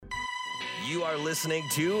You are listening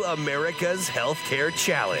to America's Healthcare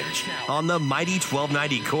Challenge on the Mighty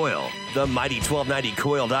 1290 Coil, the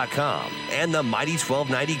Mighty1290Coil.com, and the Mighty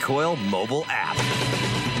 1290 Coil mobile app.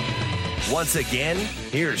 Once again,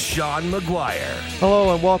 here's Sean McGuire.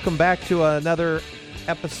 Hello and welcome back to another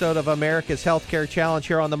episode of America's Healthcare Challenge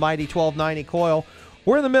here on the Mighty 1290 Coil.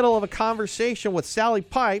 We're in the middle of a conversation with Sally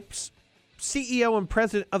Pipes, CEO and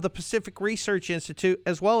president of the Pacific Research Institute,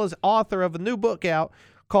 as well as author of a new book out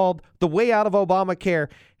called The Way Out of Obamacare,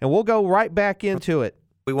 and we'll go right back into it.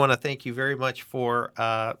 We want to thank you very much for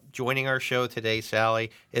joining our show today,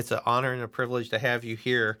 Sally. It's an honor and a privilege to have you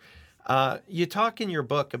here. You talk in your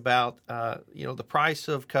book about, the price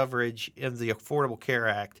of coverage in the Affordable Care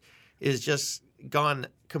Act is just gone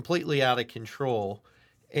completely out of control.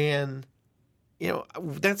 And,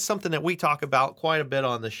 that's something that we talk about quite a bit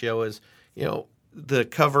on the show is, the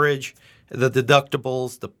coverage, the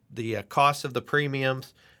deductibles, the cost of the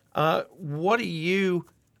premiums. What do you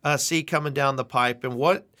see coming down the pipe? And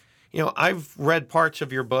what, I've read parts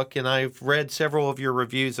of your book and I've read several of your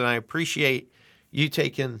reviews, and I appreciate you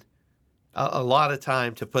taking a lot of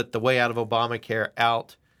time to put The Way Out of Obamacare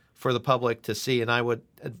out for the public to see. And I would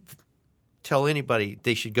tell anybody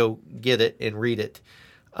they should go get it and read it.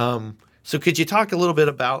 So could you talk a little bit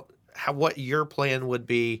about what your plan would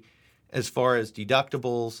be as far as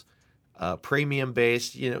deductibles, premium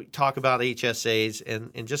based, talk about HSAs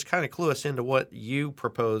and just kind of clue us into what you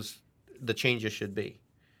propose the changes should be.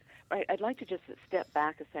 Right. I'd like to just step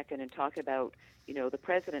back a second and talk about, the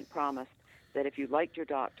president promised that if you liked your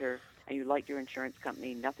doctor and you liked your insurance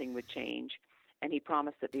company, nothing would change. And he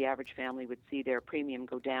promised that the average family would see their premium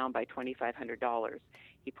go down by $2,500.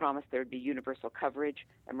 He promised there would be universal coverage,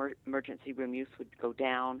 emergency room use would go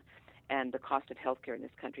down, and the cost of health care in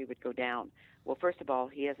this country would go down. Well, first of all,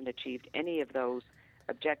 he hasn't achieved any of those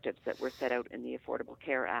objectives that were set out in the Affordable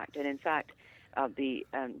Care Act. And in fact, the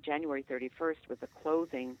January 31st was the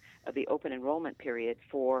closing of the open enrollment period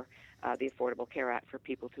for the Affordable Care Act for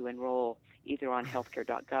people to enroll either on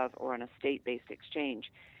healthcare.gov or on a state-based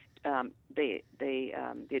exchange. The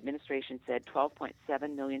administration said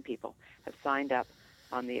 12.7 million people have signed up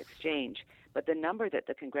on the exchange. But the number that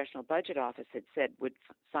the Congressional Budget Office had said would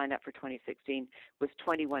sign up for 2016 was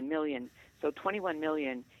 21 million. So 21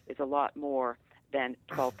 million is a lot more than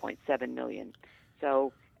 12.7 million.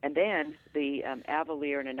 So, and then the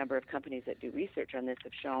Avalere and a number of companies that do research on this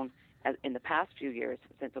have shown in the past few years,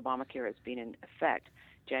 since Obamacare has been in effect,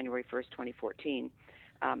 January 1st, 2014,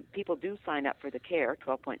 people do sign up for the care,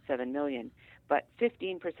 12.7 million, but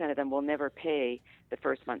 15% of them will never pay the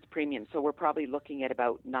first month's premium. So we're probably looking at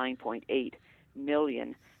about 9.8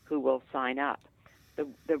 million who will sign up.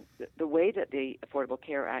 The way that the Affordable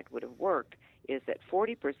Care Act would have worked is that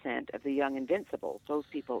 40% of the young invincibles, those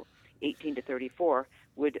people 18 to 34,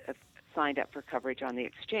 would have signed up for coverage on the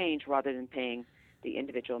exchange rather than paying the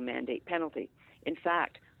individual mandate penalty. In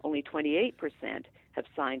fact, only 28% have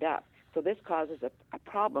signed up. So this causes a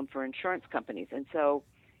problem for insurance companies. And so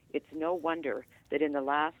it's no wonder that in the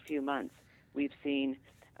last few months we've seen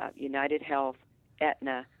United Health,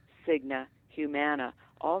 Aetna, Cigna, Humana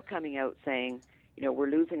all coming out saying, we're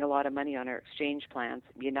losing a lot of money on our exchange plans.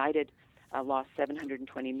 United lost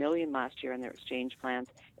 $720 million last year on their exchange plans.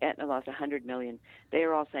 Aetna lost $100 million. They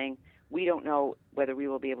are all saying, we don't know whether we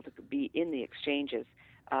will be able to be in the exchanges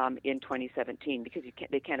in 2017 because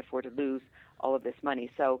they can't afford to lose all of this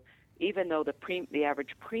money. So even though the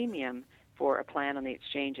average premium for a plan on the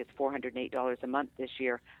exchange is $408 a month this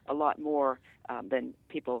year, a lot more than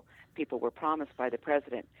people were promised by the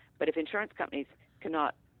president. But if insurance companies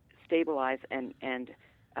cannot stabilize and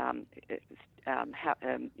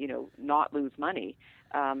not lose money,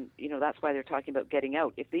 that's why they're talking about getting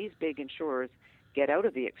out. If these big insurers get out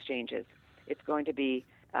of the exchanges, it's going to be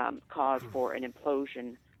cause for an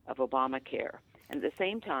implosion of Obamacare. And at the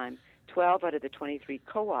same time, 12 out of the 23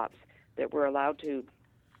 co-ops that were allowed to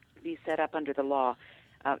be set up under the law,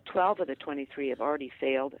 12 of the 23 have already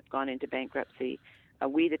failed, gone into bankruptcy.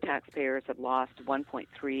 We, the taxpayers, have lost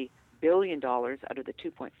 $1.3 billion out of the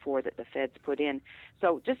 $2.4 that the feds put in.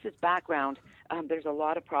 So just as background, there's a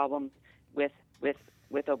lot of problems with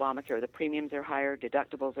Obamacare. The premiums are higher,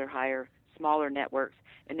 deductibles are higher, smaller networks,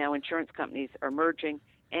 and now insurance companies are merging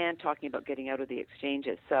and talking about getting out of the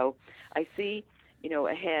exchanges. So I see,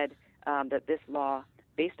 ahead that this law,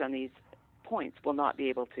 based on these points, will not be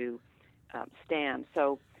able to stand.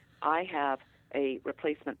 So I have a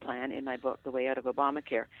replacement plan in my book, The Way Out of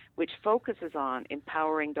Obamacare, which focuses on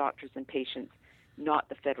empowering doctors and patients, not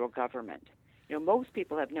the federal government. Most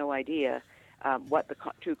people have no idea what the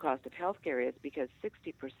true cost of health care is because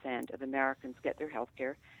 60% of Americans get their health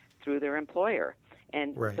care through their employer.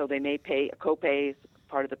 and Right. so they may pay a copay as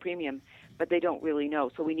part of the premium, but they don't really know.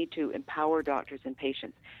 So we need to empower doctors and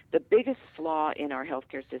patients. The biggest flaw in our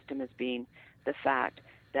healthcare system has been the fact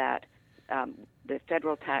that the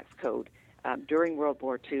federal tax code during World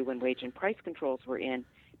War II, when wage and price controls were in,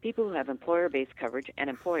 people who have employer-based coverage and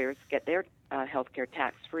employers get their healthcare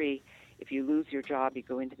tax-free. If you lose your job, you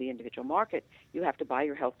go into the individual market, you have to buy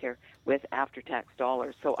your healthcare with after-tax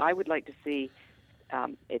dollars. So I would like to see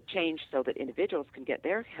it change so that individuals can get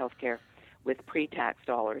their healthcare with pre-tax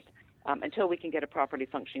dollars. Until we can get a properly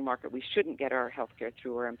functioning market, we shouldn't get our healthcare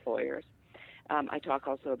through our employers. I talk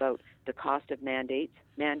also about the cost of mandates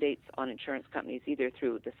on insurance companies, either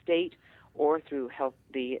through the state or through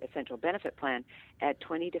the essential benefit plan, at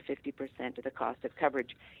 20 to 50% of the cost of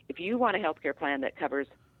coverage. If you want a healthcare plan that covers,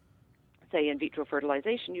 say, in vitro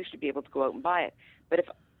fertilization, you should be able to go out and buy it. But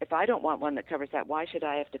if I don't want one that covers that, why should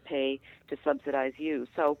I have to pay to subsidize you?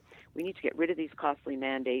 So we need to get rid of these costly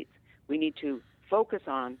mandates. We need to focus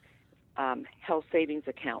on health savings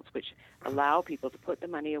accounts, which allow people to put the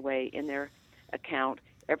money away in their account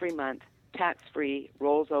every month, tax-free,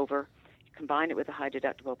 rolls over, combine it with a high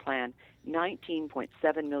deductible plan.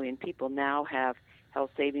 19.7 million people now have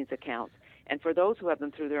health savings accounts. And for those who have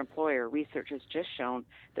them through their employer, research has just shown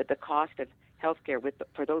that the cost of health care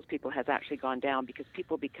for those people has actually gone down because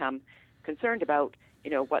people become concerned about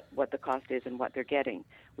what the cost is and what they're getting.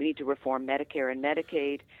 We need to reform Medicare and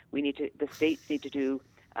Medicaid. The states need to do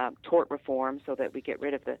tort reform so that we get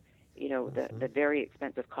rid of the very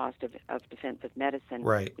expensive cost of defensive medicine.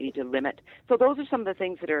 Right. We need to limit. So those are some of the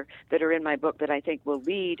things that are in my book that I think will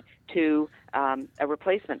lead to a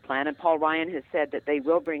replacement plan. And Paul Ryan has said that they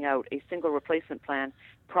will bring out a single replacement plan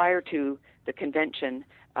prior to the convention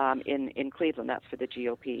in Cleveland. That's for the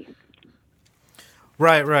GOP.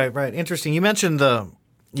 Right. Interesting. You mentioned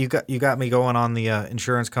you got me going on the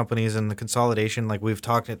insurance companies and the consolidation. Like we've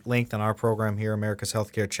talked at length on our program here, America's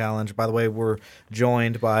Healthcare Challenge. By the way, we're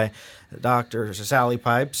joined by Dr. Sally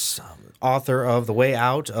Pipes, author of The Way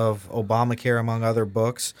Out of Obamacare, among other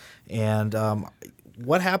books. And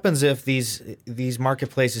what happens if these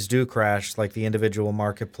marketplaces do crash, like the individual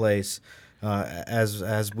marketplace,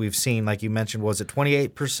 as we've seen? Like you mentioned, was it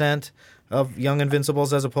 28%? Of Young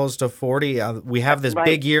Invincibles as opposed to 40. We have this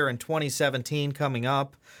big year in 2017 coming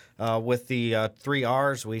up with the 3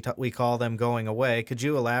 R's we call them going away. Could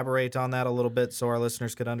you elaborate on that a little bit so our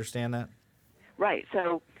listeners could understand that? Right.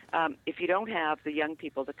 So if you don't have the young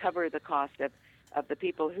people to cover the cost of the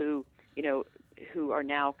people who are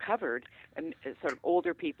now covered, and sort of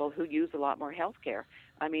older people who use a lot more health care.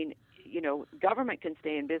 I mean, government can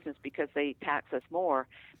stay in business because they tax us more,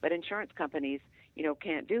 but insurance companies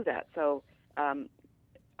can't do that. So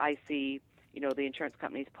I see, the insurance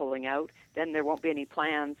companies pulling out. Then there won't be any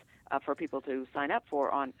plans for people to sign up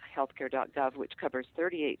for on healthcare.gov, which covers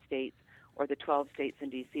 38 states, or the 12 states in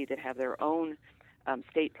D.C. that have their own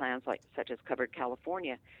state plans, such as covered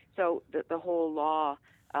California. So the whole law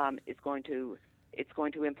is going to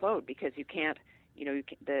implode because you can't.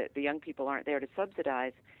 The young people aren't there to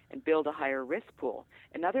subsidize and build a higher risk pool.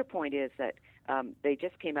 Another point is that they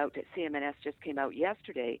just came out, CMNS just came out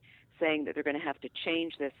yesterday saying that they're going to have to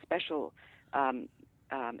change this special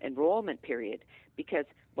enrollment period because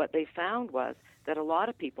what they found was that a lot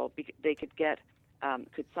of people, they could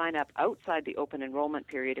sign up outside the open enrollment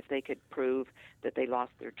period if they could prove that they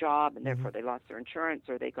lost their job and therefore they lost their insurance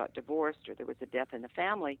or they got divorced or there was a death in the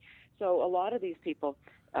family. So a lot of these people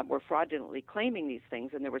were fraudulently claiming these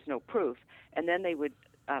things and there was no proof. And then they would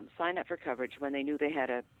sign up for coverage when they knew they had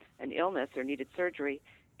an illness or needed surgery,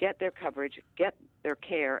 get their coverage, get their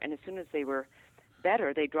care, and as soon as they were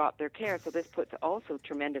better, they dropped their care. So this puts also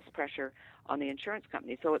tremendous pressure on the insurance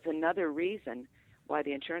companies. So it's another reason why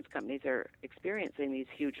the insurance companies are experiencing these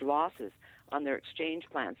huge losses on their exchange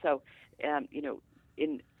plans. So,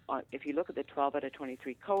 if you look at the 12 out of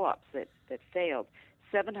 23 co-ops that failed,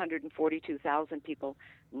 742,000 people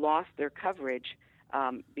lost their coverage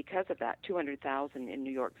because of that, 200,000 in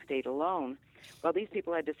New York State alone. Well, these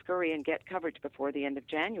people had to scurry and get coverage before the end of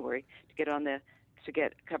January to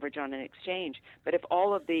get coverage on an exchange. But if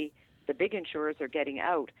all of the big insurers are getting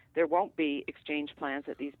out, there won't be exchange plans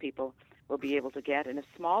that these people will be able to get. And if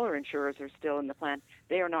smaller insurers are still in the plan,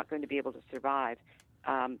 they are not going to be able to survive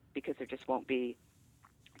because they won't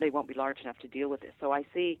be large enough to deal with this. So I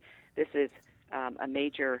see this is a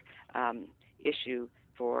major issue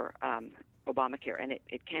for Obamacare, and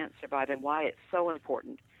it can't survive, and why it's so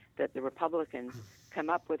important that the Republicans come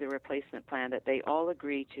up with a replacement plan that they all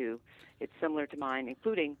agree to. It's similar to mine,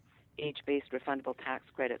 including age-based refundable tax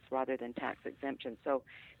credits rather than tax exemptions. So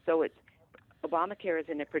it's Obamacare is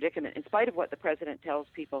in a predicament. In spite of what the president tells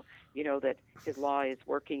people, that his law is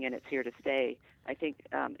working and it's here to stay, I think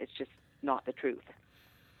it's just not the truth.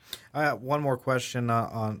 I have one more question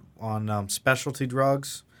on specialty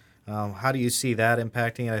drugs. How do you see that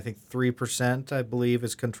impacting it? I think 3%, I believe,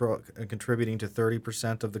 is contributing to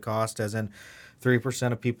 30% of the cost, as in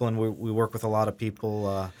 3% of people, and we work with a lot of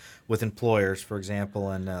people, with employers, for example,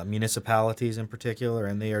 and municipalities in particular,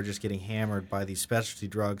 and they are just getting hammered by these specialty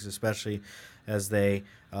drugs, especially as they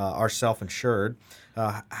are self-insured.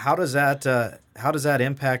 How does that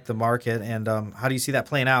impact the market, and how do you see that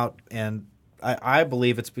playing out? And I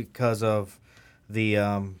believe it's because of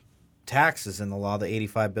the taxes in the law, the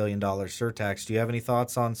 $85 billion surtax. Do you have any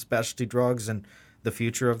thoughts on specialty drugs and the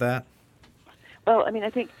future of that? Well, I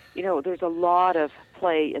think, there's a lot of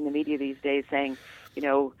play in the media these days saying,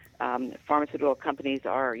 pharmaceutical companies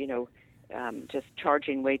are, just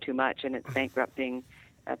charging way too much and it's bankrupting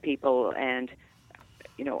people and,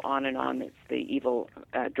 on and on. It's the evil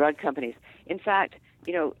drug companies. In fact,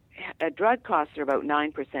 drug costs are about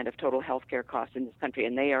 9% of total healthcare costs in this country,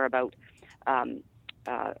 and they are about $3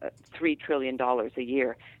 trillion a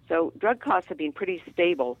year. So drug costs have been pretty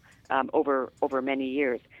stable over many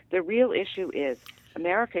years. The real issue is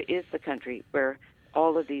America is the country where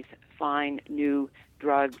all of these fine new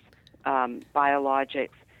drugs, biologics,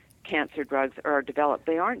 cancer drugs are developed.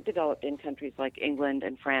 They aren't developed in countries like England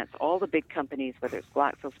and France. All the big companies, whether it's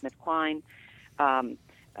GlaxoSmithKline,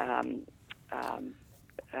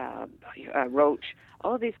 Roche,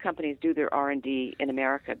 all of these companies do their R&D in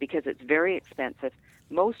America because it's very expensive.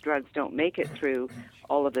 Most drugs don't make it through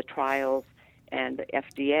all of the trials and the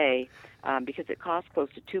FDA because it costs close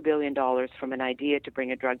to $2 billion from an idea to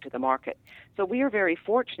bring a drug to the market. So we are very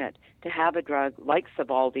fortunate to have a drug like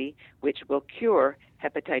Sovaldi, which will cure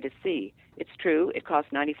hepatitis C. It's true, it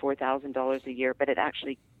costs $94,000 a year, but it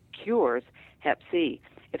actually cures hep C.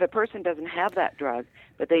 If a person doesn't have that drug,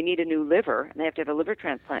 but they need a new liver, and they have to have a liver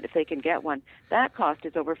transplant, if they can get one, that cost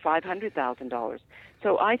is over $500,000.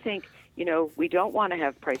 So I think, we don't want to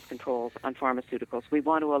have price controls on pharmaceuticals. We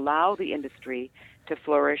want to allow the industry to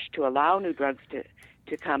flourish, to allow new drugs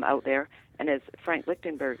to come out there. And as Frank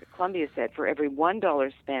Lichtenberg at Columbia said, for every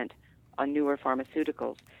 $1 spent on newer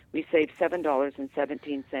pharmaceuticals, we save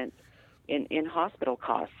 $7.17 in hospital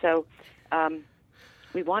costs. So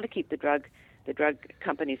we want to keep the drug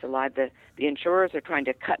companies alive. The insurers are trying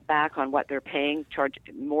to cut back on what they're paying, charge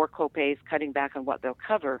more copays, cutting back on what they'll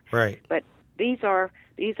cover. Right. But these are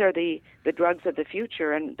the drugs of the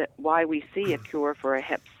future, and why we see a cure for a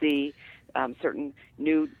hep C. Certain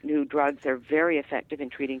new drugs are very effective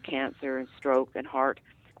in treating cancer and stroke and heart.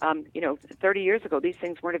 30 years ago, these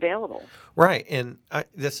things weren't available. Right. And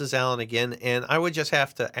this is Alan again, and I would just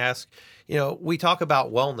have to ask, we talk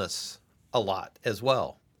about wellness a lot as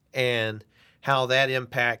well, and how that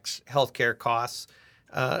impacts healthcare costs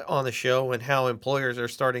on the show, and how employers are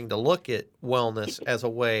starting to look at wellness as a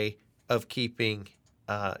way of keeping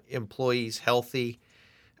employees healthy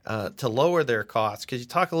to lower their costs. Could you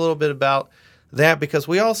talk a little bit about that? Because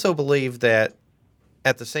we also believe that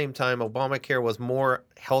at the same time, Obamacare was more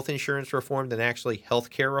health insurance reform than actually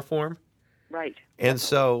healthcare reform. Right. And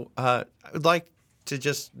so I would like to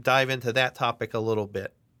just dive into that topic a little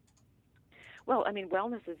bit. Well,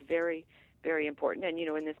 wellness is very, very important. And,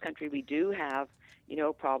 in this country, we do have,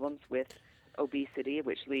 problems with obesity,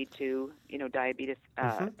 which lead to, diabetes,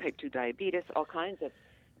 type 2 diabetes, all kinds of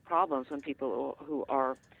problems when people who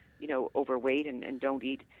are, overweight and don't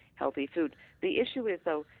eat healthy food. The issue is,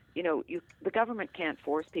 though, the government can't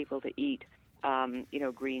force people to eat,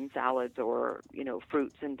 green salads or,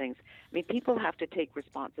 fruits and things. People have to take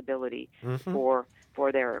responsibility for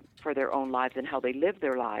their own lives and how they live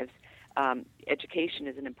their lives. Education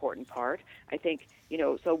is an important part. I think,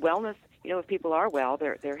 so wellness, if people are well,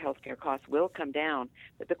 their healthcare costs will come down.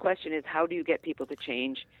 But the question is, how do you get people to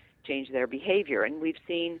change their behavior? And we've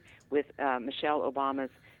seen with Michelle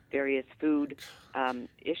Obama's various food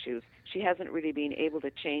issues, she hasn't really been able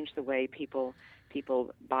to change the way people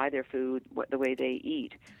buy their food, the way they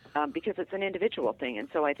eat, because it's an individual thing. And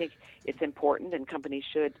so I think it's important, and companies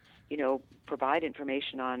should, provide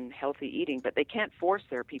information on healthy eating, but they can't force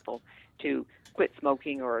their people to quit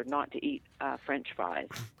smoking or not to eat French fries.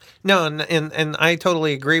 No, and I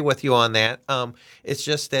totally agree with you on that. It's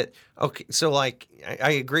just that, okay, so like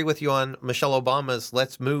I agree with you on Michelle Obama's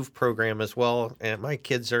Let's Move program as well. And my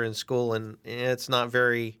kids are in school, and it's not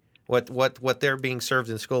very what they're being served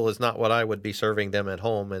in school is not what I would be serving them at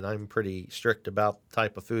home, and I'm pretty strict about the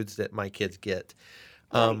type of foods that my kids get.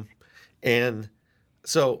 Right. And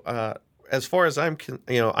so as far as I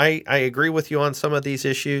agree with you on some of these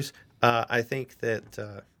issues. I think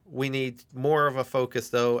that we need more of a focus,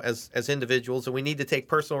 though, as individuals, and we need to take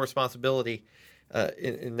personal responsibility.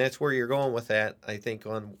 And that's where you're going with that, I think,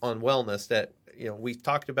 on wellness. That, we've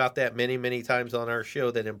talked about that many, many times on our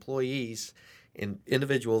show, that employees and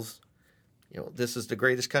individuals, this is the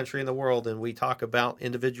greatest country in the world, and we talk about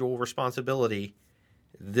individual responsibility.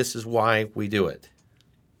 This is why we do it.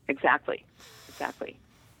 Exactly.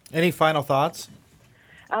 Any final thoughts?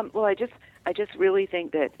 Well, I just really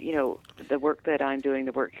think that, the work that I'm doing,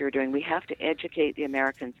 the work you're doing, we have to educate the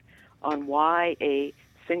Americans on why a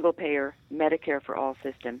single-payer Medicare for all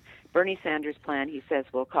system. Bernie Sanders' plan, he says,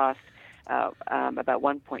 will cost about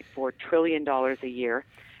 $1.4 trillion a year.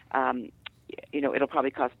 It'll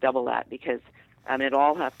probably cost double that because it'll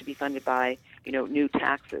all have to be funded by, new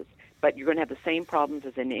taxes. But you're going to have the same problems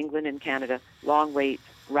as in England and Canada: long waits,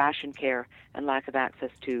 ration care, and lack of access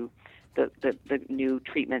to the new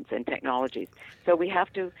treatments and technologies. So we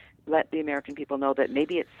have to let the American people know that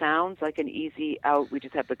maybe it sounds like an easy out, we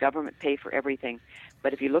just have the government pay for everything.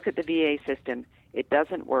 But if you look at the VA system, it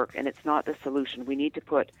doesn't work, and it's not the solution. We need to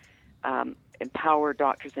empower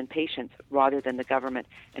doctors and patients rather than the government,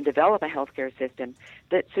 and develop a healthcare system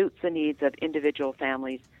that suits the needs of individual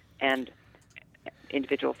families. As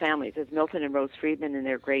Milton and Rose Friedman in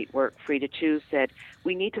their great work, Free to Choose, said,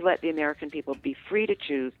 we need to let the American people be free to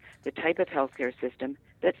choose the type of healthcare system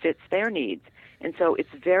that fits their needs. And so it's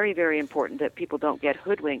very, very important that people don't get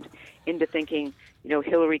hoodwinked into thinking,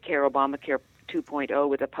 Hillary Care, Obamacare 2.0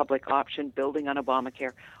 with a public option building on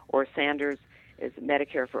Obamacare, or Sanders is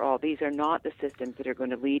Medicare for all. These are not the systems that are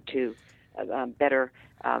going to lead to better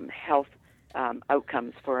health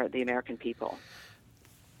outcomes for the American people.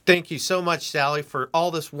 Thank you so much, Sally, for all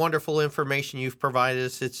this wonderful information you've provided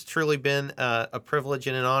us. It's truly been a privilege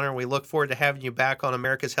and an honor. We look forward to having you back on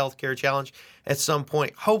America's Healthcare Challenge at some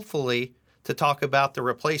point, hopefully, to talk about the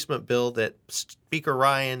replacement bill that Speaker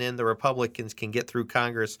Ryan and the Republicans can get through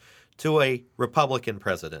Congress to a Republican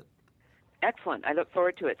president. Excellent. I look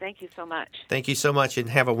forward to it. Thank you so much. Thank you so much, and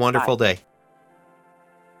have a wonderful day.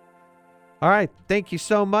 All right. Thank you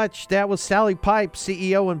so much. That was Sally Pipe,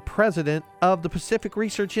 CEO and president of the Pacific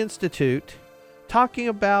Research Institute, talking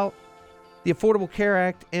about the Affordable Care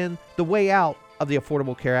Act and the way out of the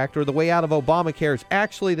Affordable Care Act, or the way out of Obamacare is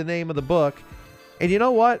actually the name of the book. And you know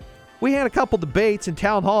what? We had a couple debates in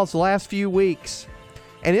town halls the last few weeks,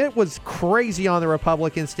 and it was crazy on the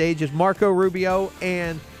Republican stage as Marco Rubio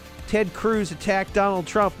and Ted Cruz attacked Donald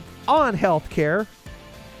Trump on health care.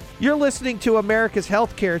 You're listening to America's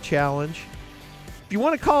Healthcare Challenge. If you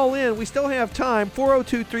want to call in, we still have time,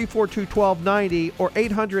 402-342-1290 or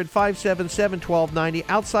 800-577-1290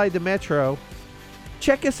 outside the metro.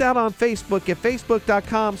 Check us out on Facebook at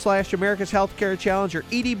facebook.com/America's Healthcare Challenge or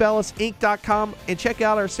edbellisinc.com, and check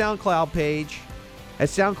out our SoundCloud page at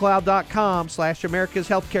soundcloud.com/America's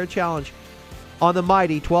Healthcare Challenge on the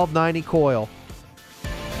mighty 1290 coil.